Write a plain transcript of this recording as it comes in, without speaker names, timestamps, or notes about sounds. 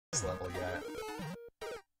this level yet.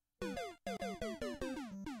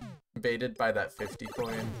 Baited by that 50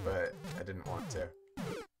 coin, but I didn't want to.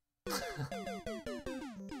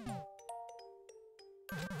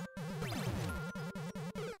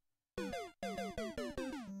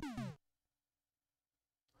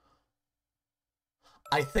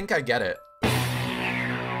 I think I get it.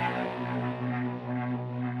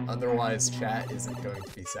 Otherwise, chat isn't going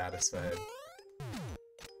to be satisfied.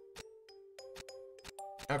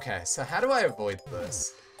 Okay, so how do I avoid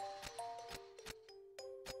this?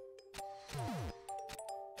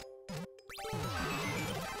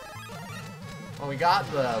 Well, we got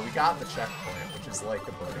the checkpoint, which is like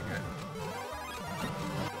avoiding it.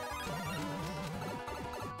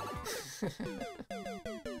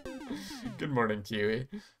 Good morning, Kiwi.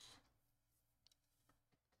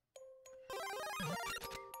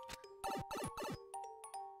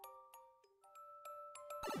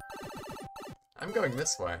 I'm going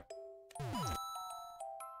this way.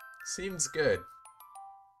 Seems good.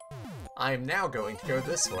 I am now going to go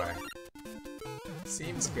this way.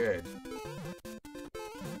 Seems good.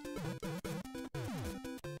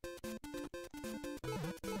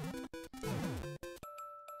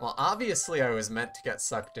 Well, obviously I was meant to get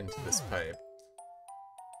sucked into this pipe.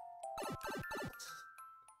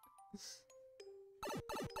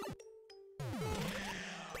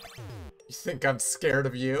 You think I'm scared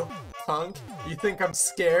of you, punk? You think I'm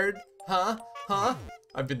scared? Huh? Huh?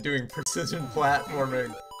 I've been doing precision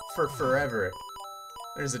platforming for forever.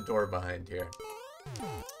 There's a door behind here.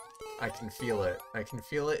 I can feel it. I can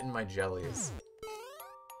feel it in my jellies.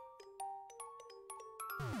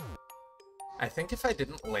 I think if I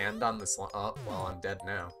didn't land on this oh, well, I'm dead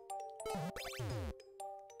now.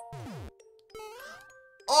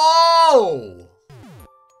 Oh!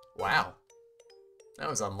 Wow. That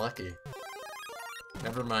was unlucky.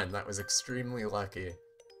 Never mind, that was extremely lucky.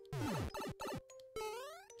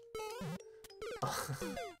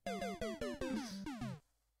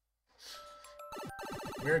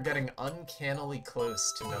 We're getting uncannily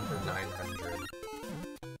close to number 900.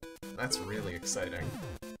 That's really exciting.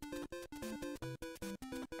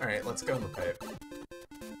 Alright, let's go in the pipe.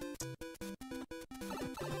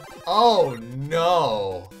 Oh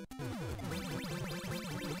no!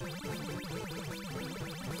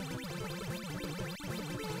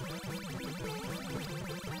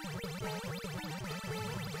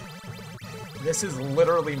 This is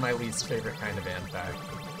literally my least favorite kind of anti.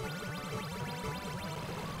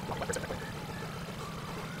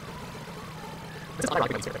 This is unironically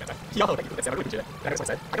my least favorite anti. Yo, thank you. That's what I really appreciate it. I know what I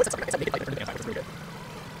said. I know it's something. I said maybe like the anti, which is really good.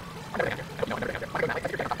 I'm never gonna have to. No, I'm never gonna have to. I'm gonna go now. Like, I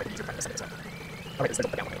figured you're gonna pop like easier kind of stuff. Okay, there's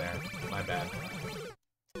still down over there. My bad.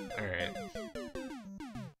 Alright.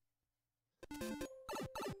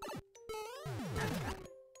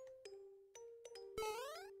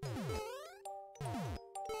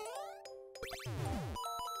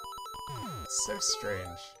 So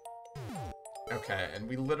strange. Okay, and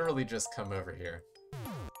we literally just come over here.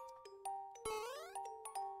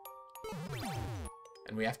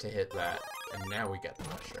 And we have to hit that, and now we get the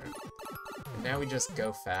mushroom. And now we just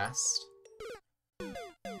go fast.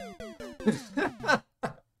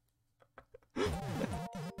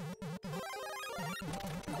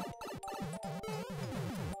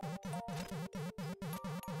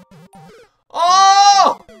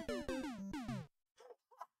 Oh!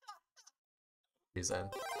 Reason.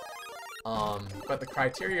 But the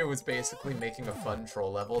criteria was basically making a fun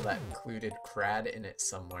troll level that included Krad in it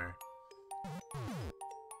somewhere.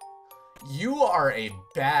 You are a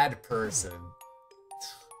bad person.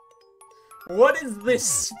 What is this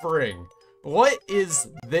spring? What is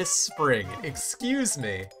this spring? Excuse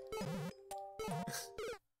me.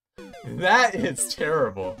 That is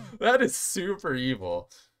terrible. That is super evil.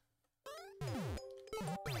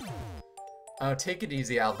 Oh, take it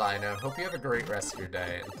easy, Albino. Hope you have a great rest of your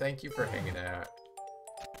day, and thank you for hanging out.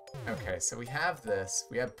 Okay, so we have this,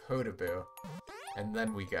 we have Potaboo, and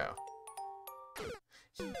then we go.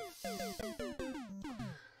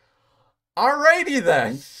 Alrighty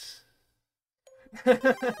then!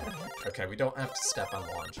 Okay, we don't have to step on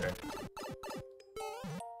the launcher.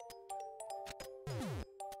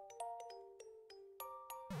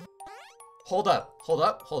 Hold up, hold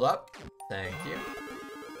up, hold up. Thank you.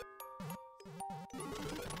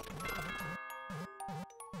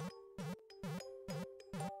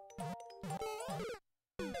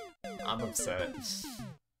 I'm upset.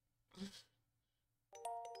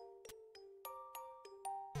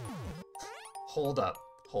 Hold up.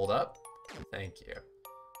 Hold up. Thank you.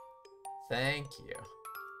 Thank you.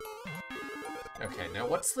 Okay, now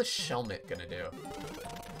what's the Shelmet gonna do?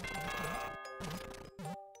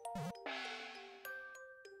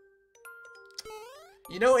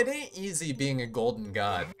 You know, it ain't easy being a golden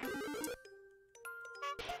god.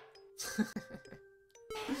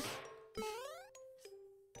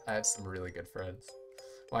 I have some really good friends.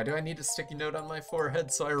 Why do I need a sticky note on my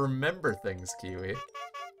forehead so I remember things, Kiwi?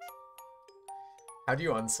 How do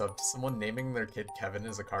you unsub to someone? Naming their kid Kevin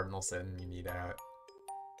is a cardinal sin. You need out.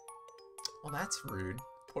 Well, that's rude.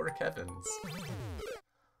 Poor Kevins.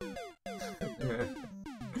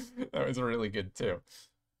 That was really good, too.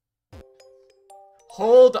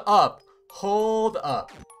 Hold up! Hold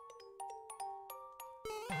up!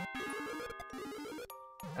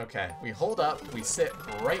 Okay, we hold up, we sit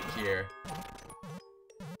right here.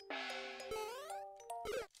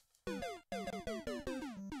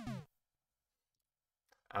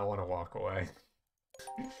 I want to walk away.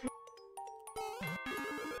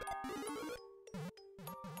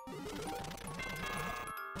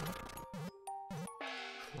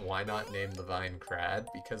 Why not name the vine Krad?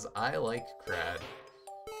 Because I like Krad.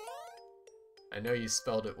 I know you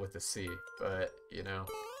spelled it with a C, but, you know.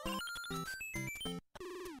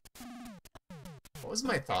 What was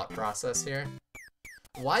my thought process here?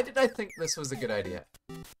 Why did I think this was a good idea?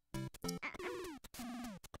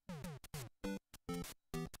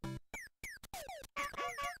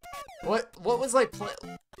 What was I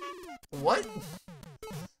What?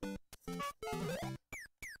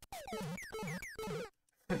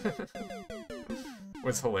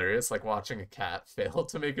 Was hilarious, like watching a cat fail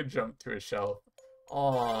to make a jump to a shelf.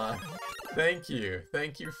 Aw, thank you.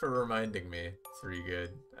 Thank you for reminding me. 3 good.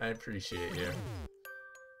 I appreciate you.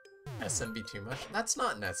 SMB2 mushroom? That's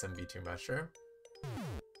not an SMB2 mushroom.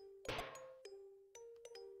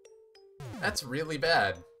 That's really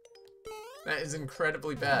bad. That is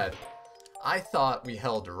incredibly bad. I thought we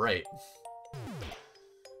held right.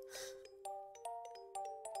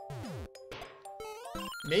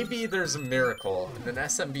 Maybe there's a miracle, and an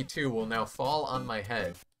SMB2 will now fall on my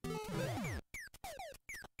head.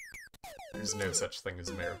 There's no such thing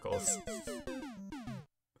as miracles.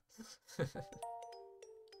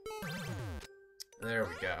 There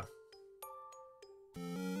we go.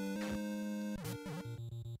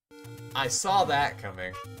 I saw that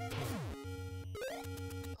coming.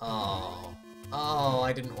 Oh. Oh,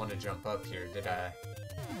 I didn't want to jump up here, did I?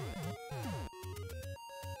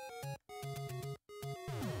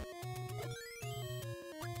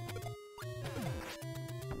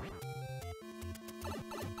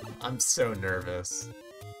 I'm so nervous.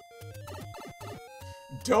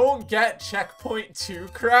 Don't get checkpoint 2,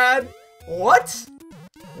 Krad? What?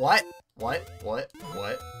 What? What? What?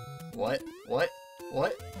 What? What?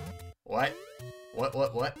 What? What?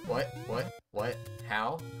 What? What?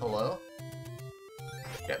 How? Hello?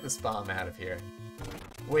 Get this bomb out of here.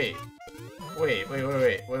 Wait. Wait. We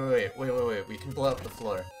can blow up the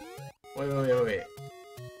floor. Wait.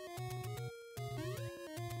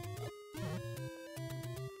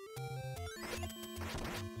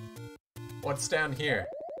 What's down here?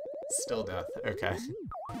 Still death. Okay.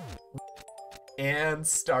 And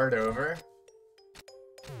start over.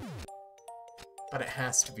 But it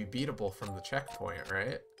has to be beatable from the checkpoint,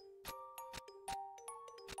 right?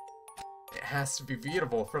 It has to be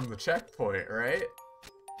beatable from the checkpoint, right?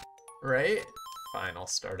 Right? Fine, I'll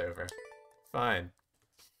start over. Fine.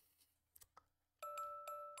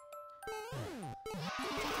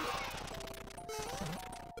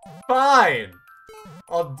 Fine!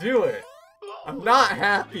 I'll do it. I'm not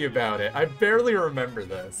happy about it. I barely remember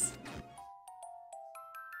this.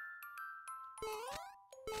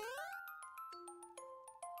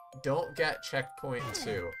 Don't get checkpoint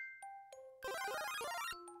 2.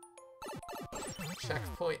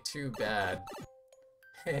 Checkpoint 2 bad.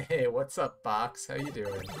 Hey, what's up, Box? How you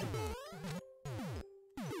doing?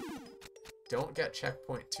 Don't get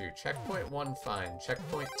checkpoint 2. Checkpoint 1 fine.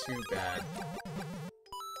 Checkpoint 2 bad.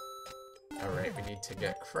 Alright, we need to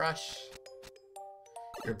get Crush.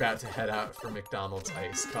 You're about to head out for McDonald's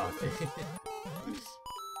iced coffee.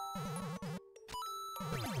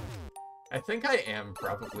 I think I am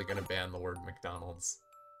probably gonna ban the word McDonald's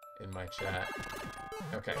in my chat.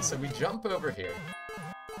 Okay, so we jump over here.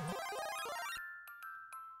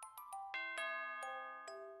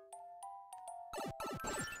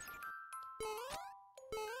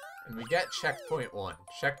 And we get checkpoint 1.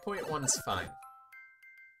 Checkpoint 1's fine.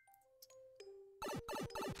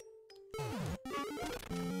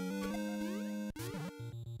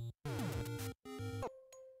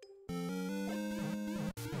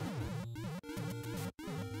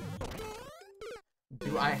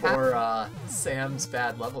 Do I have for Sam's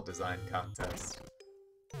bad level design contest?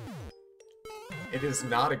 It is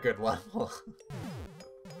not a good level.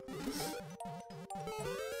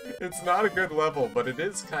 It's not a good level, but it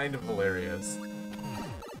is kind of hilarious.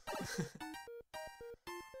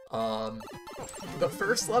 The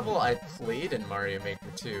first level I played in Mario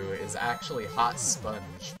Maker 2 is actually Hot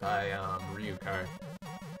Sponge by Ryukar.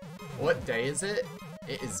 What day is it?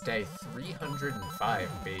 It is day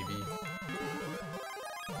 305, baby.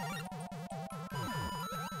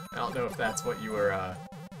 I don't know if that's what you were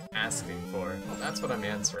asking for. Well, that's what I'm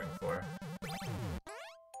answering for.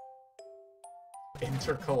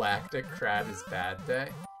 Intergalactic Krad is bad day?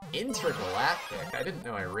 Intergalactic? I didn't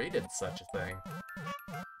know I rated such a thing.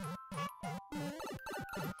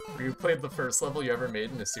 You played the first level you ever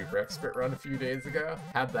made in a Super Expert run a few days ago?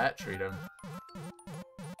 How'd that treat him?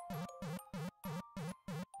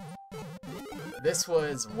 This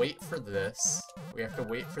was wait for this. We have to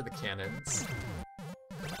wait for the cannons.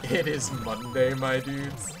 It is Monday, my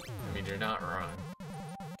dudes. I mean, you're not wrong.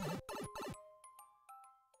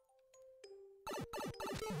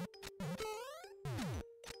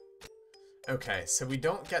 Okay, so we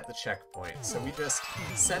don't get the checkpoint, so we just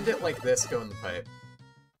send it like this, go in the pipe.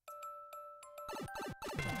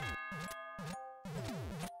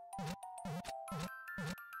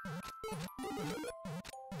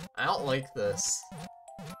 I don't like this.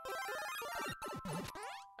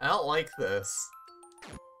 I don't like this.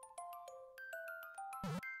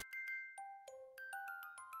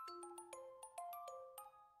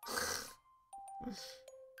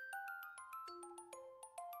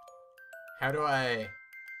 How do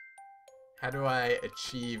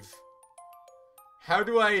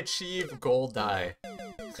I achieve gold die?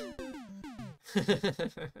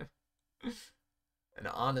 And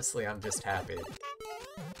honestly, I'm just happy.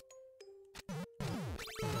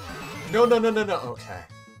 No, no, no, no, no, okay.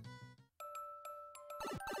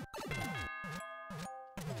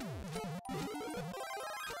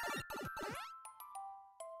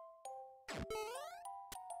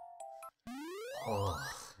 Oh.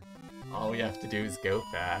 All we have to do is go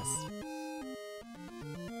fast.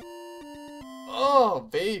 Oh,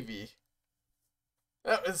 baby.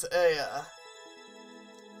 That was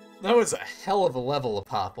a hell of a level,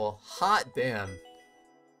 Appopl. Hot damn.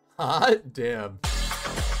 Hot damn.